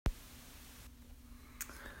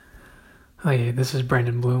Hi, this is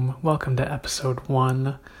Brandon Bloom. Welcome to episode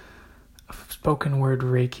 1 of Spoken Word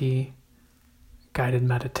Reiki, guided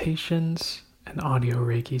meditations, and audio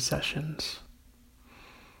Reiki sessions.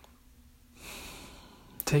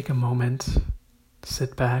 Take a moment,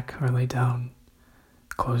 sit back or lay down,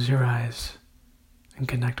 close your eyes, and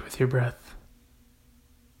connect with your breath.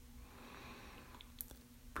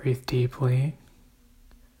 Breathe deeply,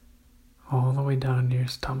 all the way down to your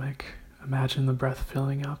stomach. Imagine the breath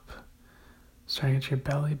filling up, starting at your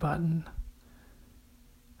belly button,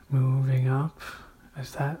 moving up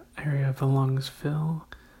as that area of the lungs fill,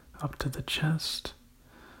 up to the chest.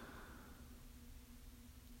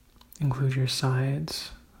 Include your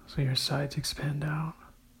sides, so your sides expand out,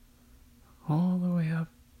 all the way up,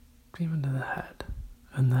 even to the head.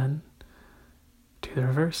 And then do the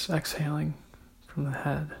reverse, exhaling from the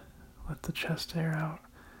head. Let the chest air out,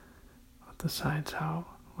 let the sides out,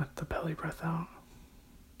 let the belly breath out.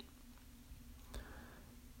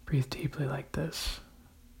 Breathe deeply like this.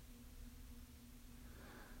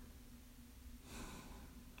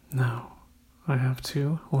 Now, I have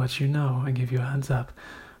to let you know and give you a heads up.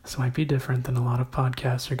 This might be different than a lot of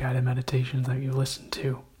podcasts or guided meditations that you listen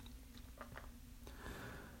to.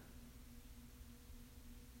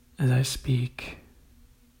 As I speak,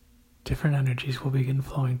 different energies will begin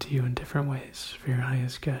flowing to you in different ways for your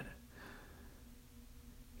highest good.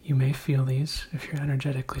 You may feel these if you're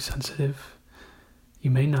energetically sensitive. You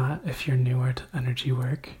may not if you're newer to energy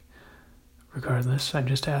work. Regardless, I'm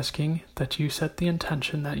just asking that you set the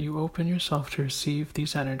intention that you open yourself to receive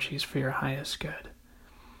these energies for your highest good.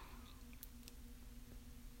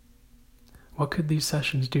 What could these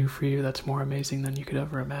sessions do for you that's more amazing than you could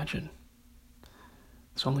ever imagine?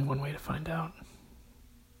 There's only one way to find out.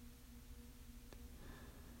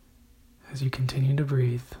 As you continue to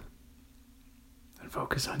breathe and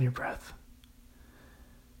focus on your breath,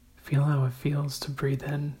 feel how it feels to breathe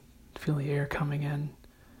in, feel the air coming in.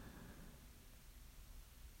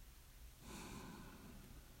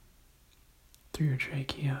 Through your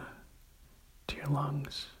trachea, to your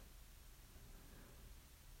lungs,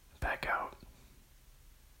 back out.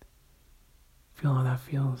 Feel how that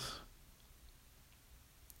feels.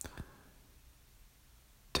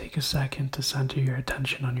 Take a second to center your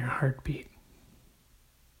attention on your heartbeat.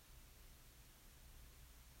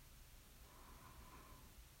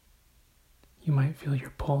 You might feel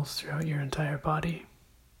your pulse throughout your entire body.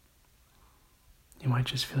 You might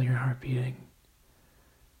just feel your heart beating.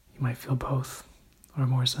 You might feel both or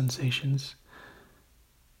more sensations.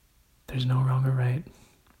 There's no wrong or right.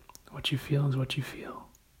 What you feel is what you feel.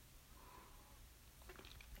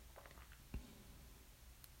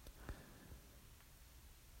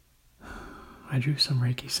 I drew some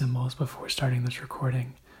Reiki symbols before starting this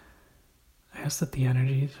recording. I ask that the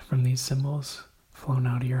energies from these symbols flow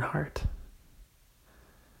now to your heart.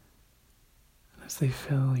 And as they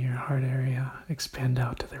fill your heart area, expand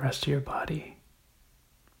out to the rest of your body.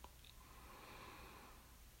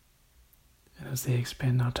 And as they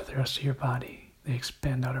expand out to the rest of your body, they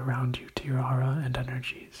expand out around you to your aura and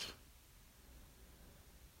energies.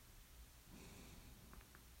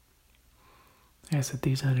 I ask that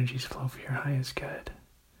these energies flow for your highest good.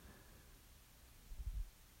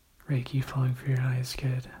 Reiki flowing for your highest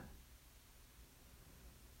good.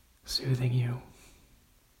 Soothing you.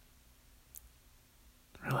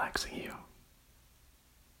 Relaxing you.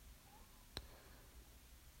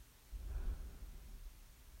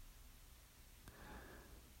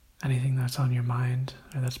 Anything that's on your mind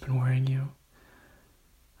or that's been worrying you,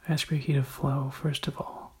 I ask Reiki to flow, first of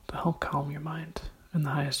all, to help calm your mind in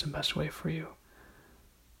the highest and best way for you.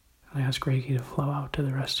 And I ask Reiki to flow out to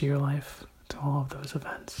the rest of your life, to all of those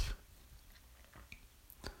events.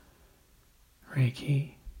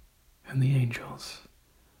 Reiki and the angels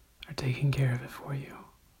are taking care of it for you.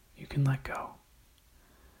 You can let go.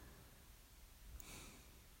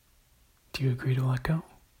 Do you agree to let go?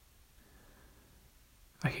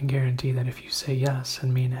 I can guarantee that if you say yes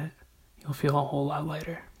and mean it, you'll feel a whole lot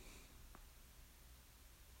lighter.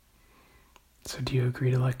 So do you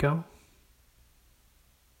agree to let go?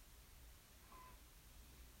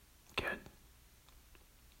 Good.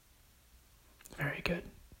 Very good.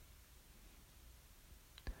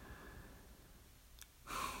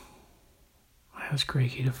 I ask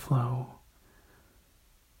Reiki to flow,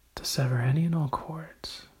 to sever any and all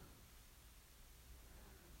cords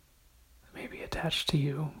that may be attached to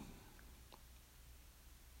you.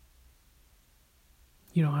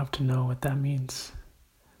 You don't have to know what that means.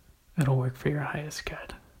 It'll work for your highest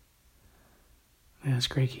good. I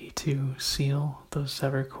ask Reiki to seal those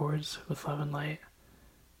severed cords with love and light.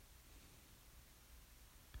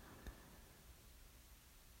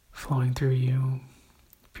 flowing through you,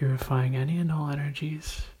 purifying any and all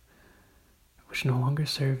energies which no longer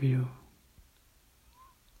serve you.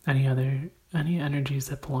 Any energies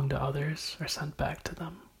that belong to others are sent back to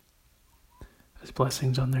them as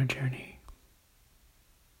blessings on their journey.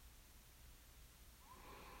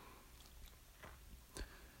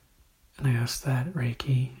 And I ask that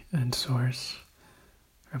Reiki and Source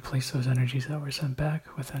replace those energies that were sent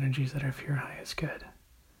back with energies that are for your highest good.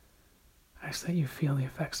 I ask that you feel the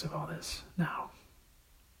effects of all this now.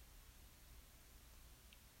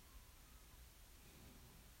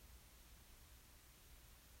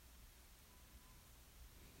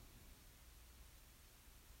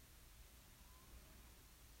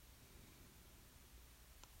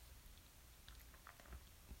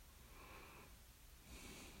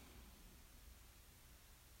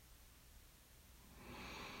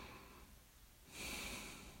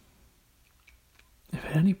 If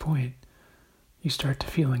at any point you start to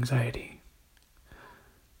feel anxiety,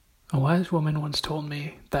 a wise woman once told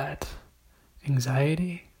me that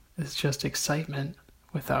anxiety is just excitement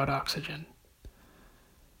without oxygen.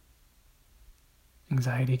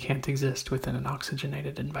 Anxiety can't exist within an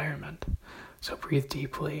oxygenated environment, so breathe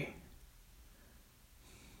deeply.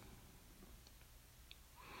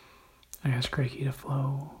 I ask Reiki to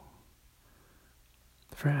flow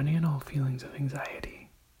for any and all feelings of anxiety,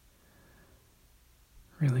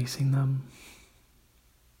 releasing them,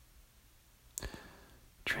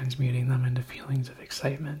 transmuting them into feelings of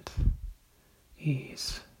excitement,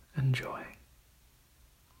 ease, and joy.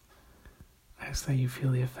 I ask that you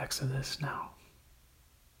feel the effects of this now.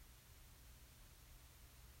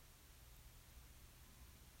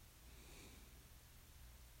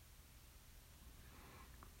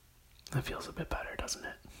 That feels a bit better, doesn't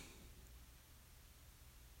it?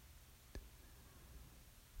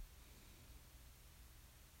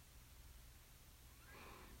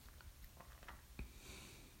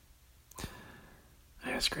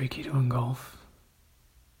 I ask Reiki to engulf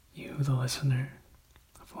you, the listener,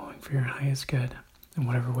 flowing for your highest good in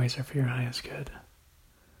whatever ways are for your highest good.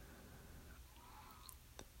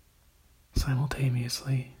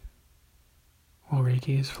 Simultaneously, while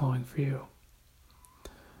Reiki is flowing for you,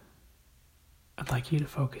 I'd like you to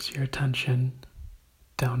focus your attention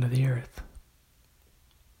down to the earth.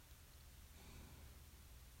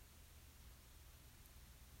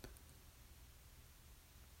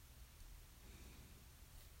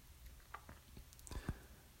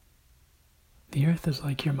 The earth is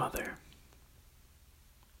like your mother.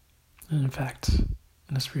 And in fact,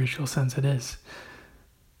 in a spiritual sense, it is.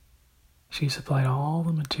 She supplied all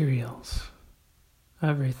the materials,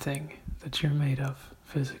 everything that you're made of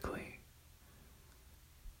physically.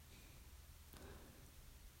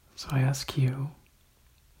 So I ask you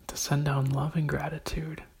to send down love and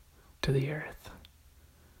gratitude to the earth,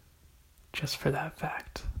 just for that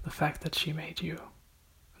fact, the fact that she made you,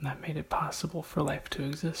 and that made it possible for life to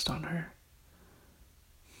exist on her.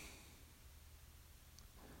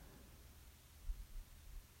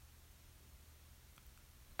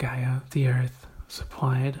 Gaia, the earth,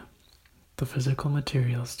 supplied the physical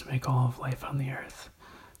materials to make all of life on the earth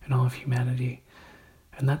and all of humanity.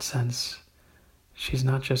 In that sense, she's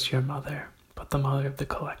not just your mother, but the mother of the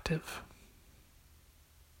collective.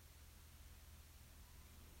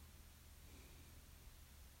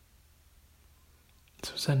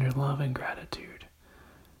 So send her love and gratitude,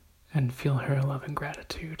 and feel her love and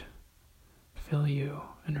gratitude fill you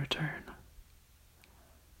in return.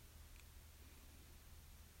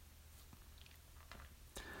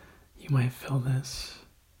 You might feel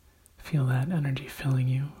that energy filling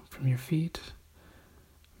you from your feet,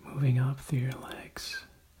 moving up through your legs,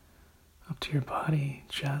 up to your body,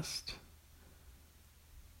 chest,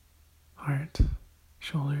 heart,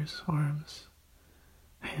 shoulders, arms,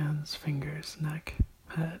 hands, fingers, neck,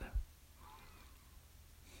 head.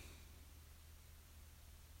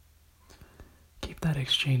 Keep that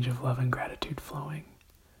exchange of love and gratitude flowing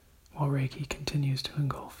while Reiki continues to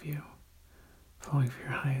engulf you, flowing for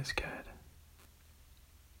your highest good.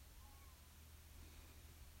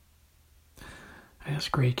 I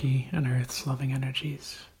ask Reiki and Earth's loving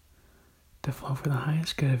energies to flow for the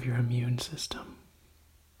highest good of your immune system,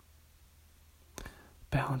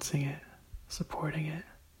 balancing it, supporting it,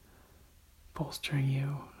 bolstering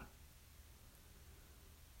you,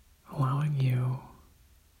 allowing you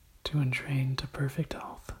to entrain to perfect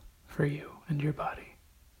health for you and your body.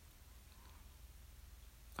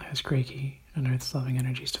 I ask Reiki and Earth's loving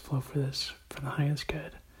energies to flow for this, for the highest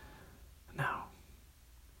good, now,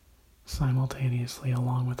 simultaneously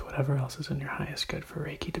along with whatever else is in your highest good for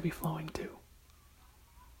Reiki to be flowing to,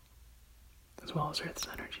 as well as Earth's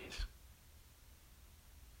energies.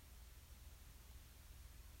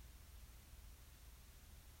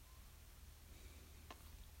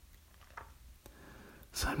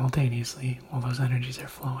 Simultaneously, while those energies are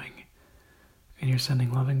flowing, and you're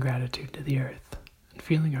sending love and gratitude to the earth, and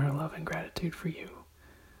feeling her love and gratitude for you,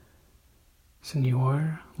 send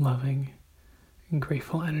your loving and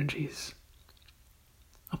grateful energies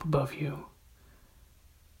up above you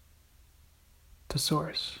to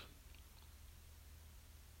Source,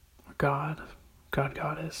 or God,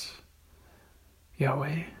 Goddess,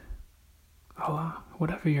 Yahweh, Allah,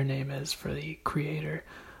 whatever your name is for the Creator,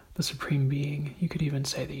 the Supreme Being. You could even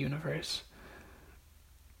say the universe.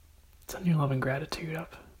 Send your love and gratitude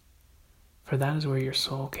up, for that is where your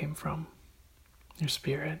soul came from, your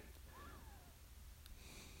spirit,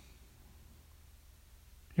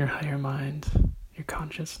 your higher mind, your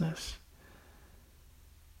consciousness.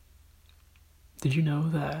 Did you know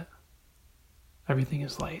that everything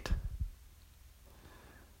is light?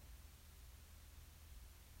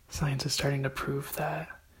 Science is starting to prove that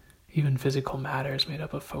even physical matter is made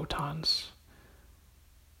up of photons.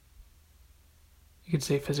 You could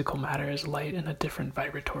say physical matter is light in a different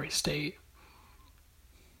vibratory state.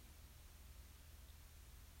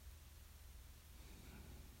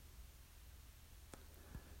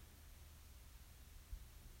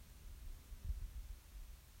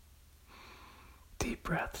 Deep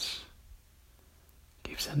breaths.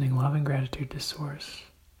 Keep sending love and gratitude to Source,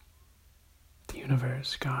 the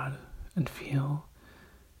universe, God, and feel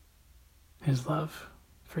His love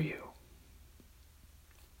for you.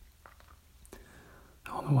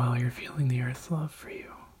 All the while you're feeling the Earth's love for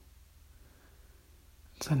you,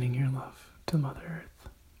 and sending your love to Mother Earth.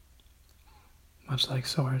 Much like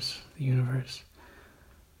Source, the universe,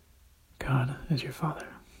 God is your Father.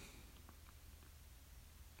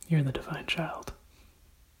 You're the divine child,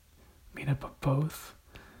 made up of both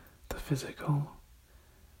the physical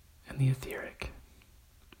and the etheric,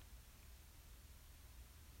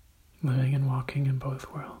 living and walking in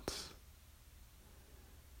both worlds.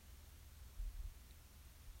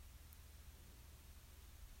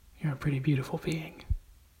 You're a pretty beautiful being.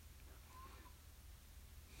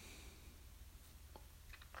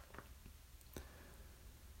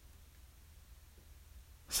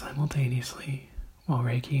 Simultaneously, while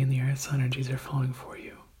Reiki and the Earth's energies are flowing for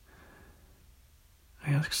you,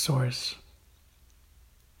 I ask Source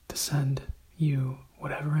to send you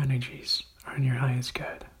whatever energies are in your highest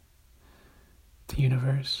good. The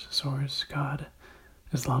universe, Source, God,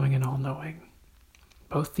 is loving and all-knowing.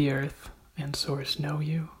 Both the Earth and Source know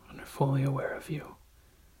you and are fully aware of you.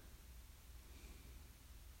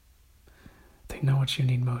 They know what you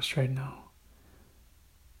need most right now.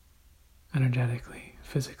 Energetically,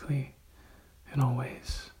 physically, in all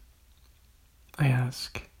ways. I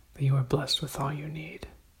ask that you are blessed with all you need,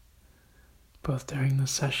 both during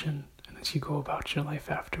this session and as you go about your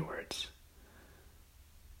life afterwards.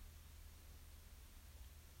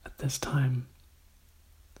 At this time,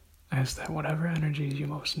 I ask that whatever energies you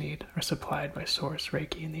most need are supplied by Source,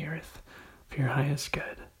 Reiki, and the Earth for your highest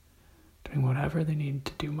good, doing whatever they need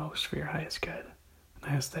to do most for your highest good.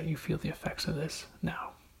 And I ask that you feel the effects of this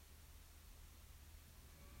now.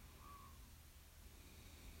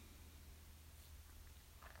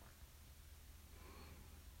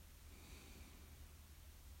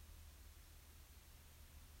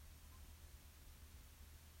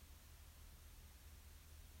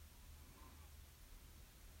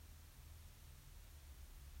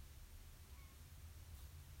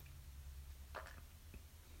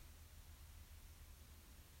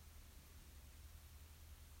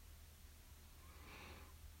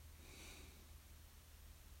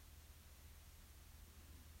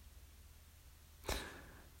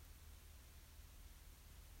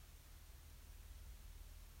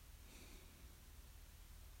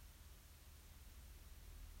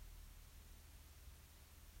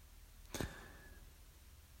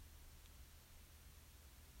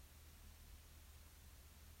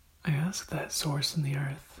 I ask that Source in the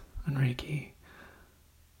Earth and Reiki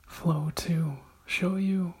flow to show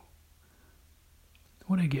you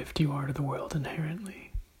what a gift you are to the world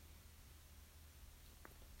inherently.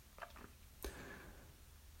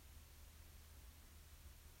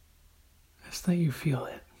 Ask that you feel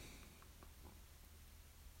it.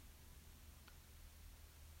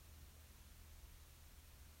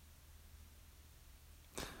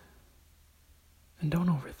 And don't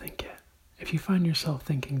overthink it. If you find yourself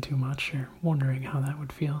thinking too much or wondering how that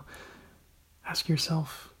would feel, ask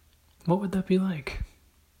yourself, what would that be like?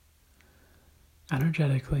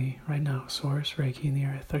 Energetically, right now, Source, Reiki, and the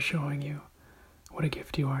Earth are showing you what a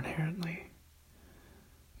gift you are inherently.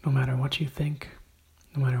 No matter what you think,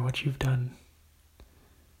 no matter what you've done,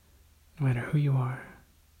 no matter who you are,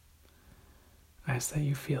 I ask that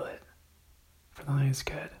you feel it for the highest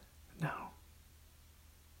good now.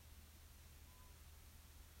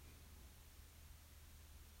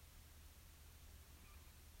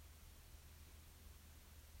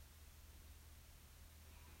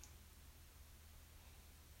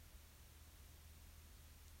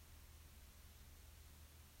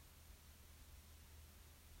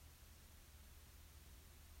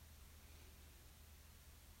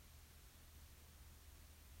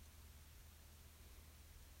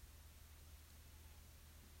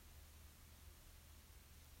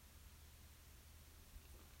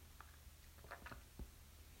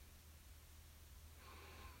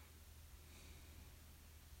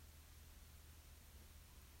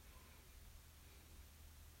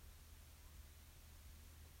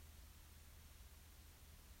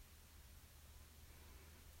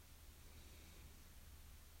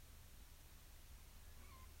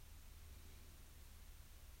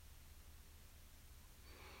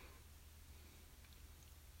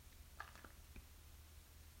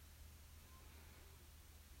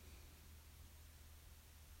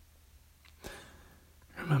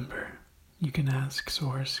 you can ask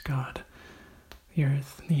Source, God, the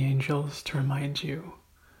earth, the angels to remind you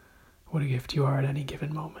what a gift you are at any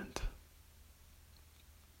given moment.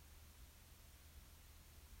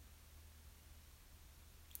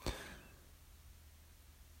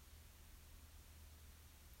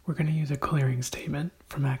 We're going to use a clearing statement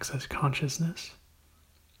from Access Consciousness,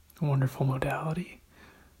 a wonderful modality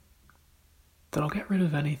that'll get rid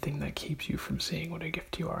of anything that keeps you from seeing what a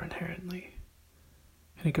gift you are inherently.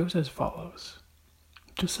 And it goes as follows.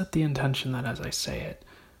 Just set the intention that as I say it,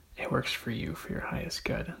 it works for you for your highest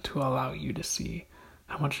good, to allow you to see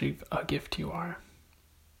how much of a gift you are.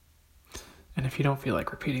 And if you don't feel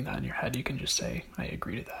like repeating that in your head, you can just say, I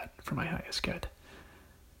agree to that for my highest good.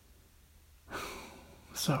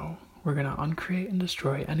 So, we're going to uncreate and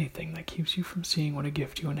destroy anything that keeps you from seeing what a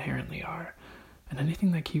gift you inherently are, and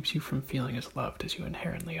anything that keeps you from feeling as loved as you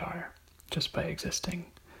inherently are, just by existing.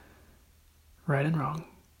 Right and wrong,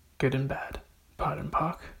 good and bad, pot and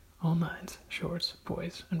pock, all nines, shorts,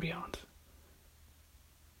 boys, and beyond.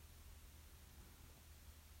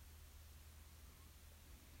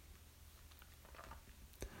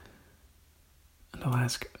 And I'll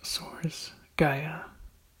ask Source, Gaia,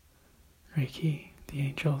 Reiki, the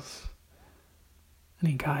angels,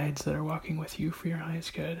 any guides that are walking with you for your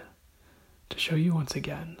highest good, to show you once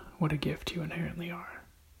again what a gift you inherently are,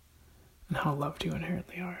 and how loved you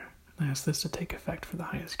inherently are. And I ask this to take effect for the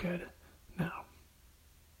highest good now.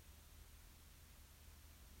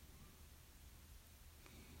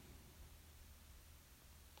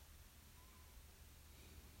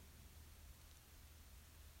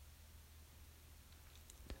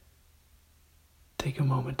 Take a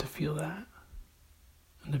moment to feel that,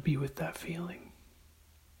 and to be with that feeling.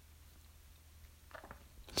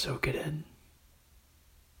 Soak it in.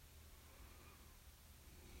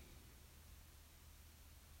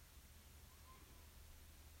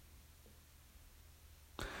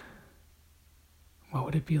 What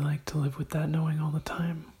would it be like to live with that knowing all the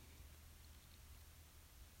time?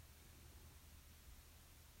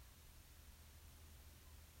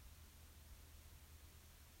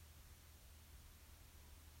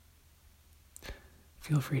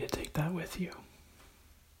 Feel free to take that with you.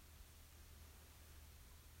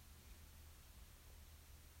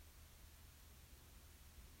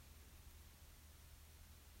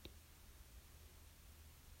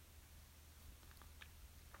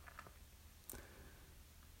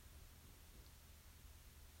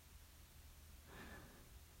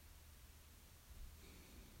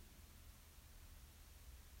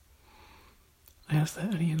 I ask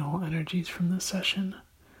that any and all energies from this session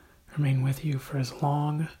remain with you for as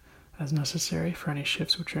long as necessary for any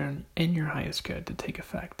shifts which are in your highest good to take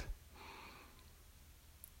effect.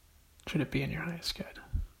 Should it be in your highest good?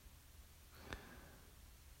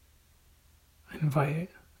 I invite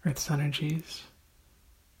Earth's energies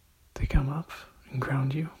to come up and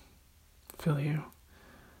ground you, fill you,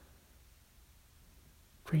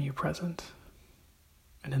 bring you present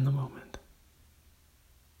and in the moment.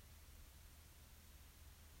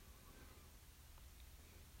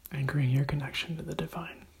 Anchoring your connection to the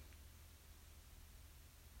divine.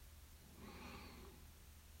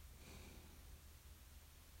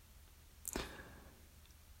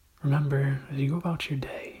 Remember, as you go about your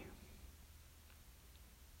day,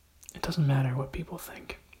 it doesn't matter what people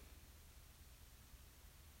think.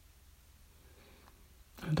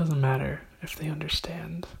 It doesn't matter if they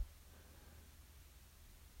understand.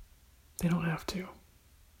 They don't have to.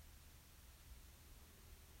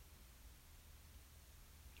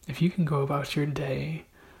 If you can go about your day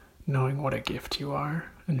knowing what a gift you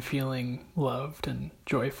are and feeling loved and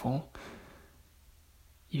joyful,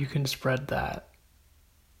 you can spread that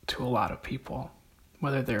to a lot of people,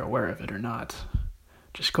 whether they're aware of it or not.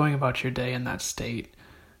 Just going about your day in that state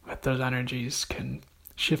with those energies can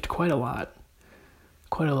shift quite a lot.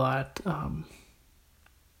 And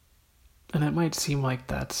it might seem like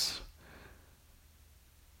that's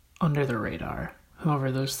under the radar.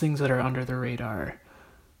 However, those things that are under the radar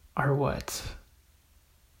are what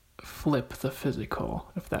flip the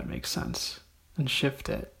physical, if that makes sense, and shift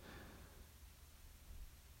it.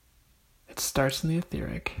 It starts in the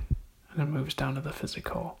etheric and it moves down to the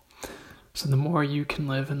physical. So the more you can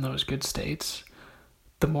live in those good states,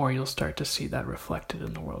 the more you'll start to see that reflected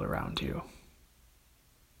in the world around you.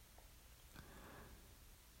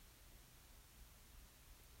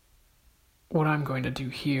 What I'm going to do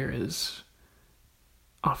here is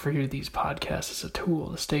offer you these podcasts as a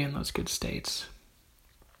tool to stay in those good states,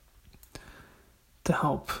 to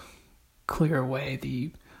help clear away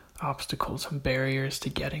the obstacles and barriers to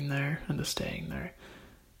getting there and to staying there,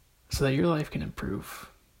 so that your life can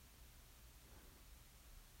improve.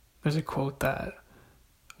 There's a quote that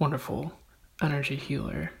wonderful energy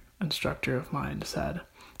healer instructor of mine said,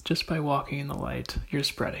 just by walking in the light, you're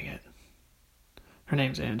spreading it. Her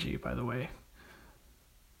name's Angie, by the way.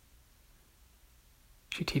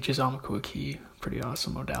 She teaches Amakuaki, pretty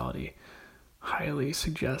awesome modality. Highly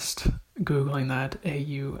suggest Googling that,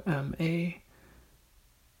 AUMAKHUA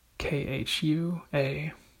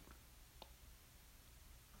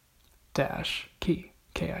dash key,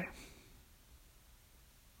 Ki.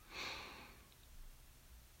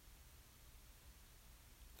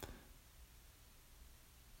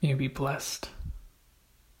 You be blessed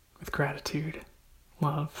with gratitude,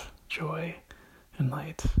 love, joy, and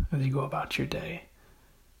light as you go about your day.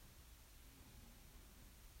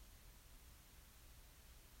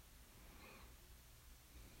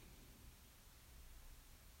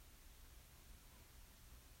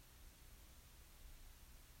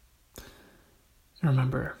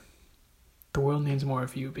 Remember, the world needs more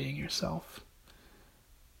of you being yourself.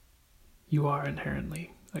 You are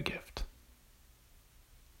inherently a gift.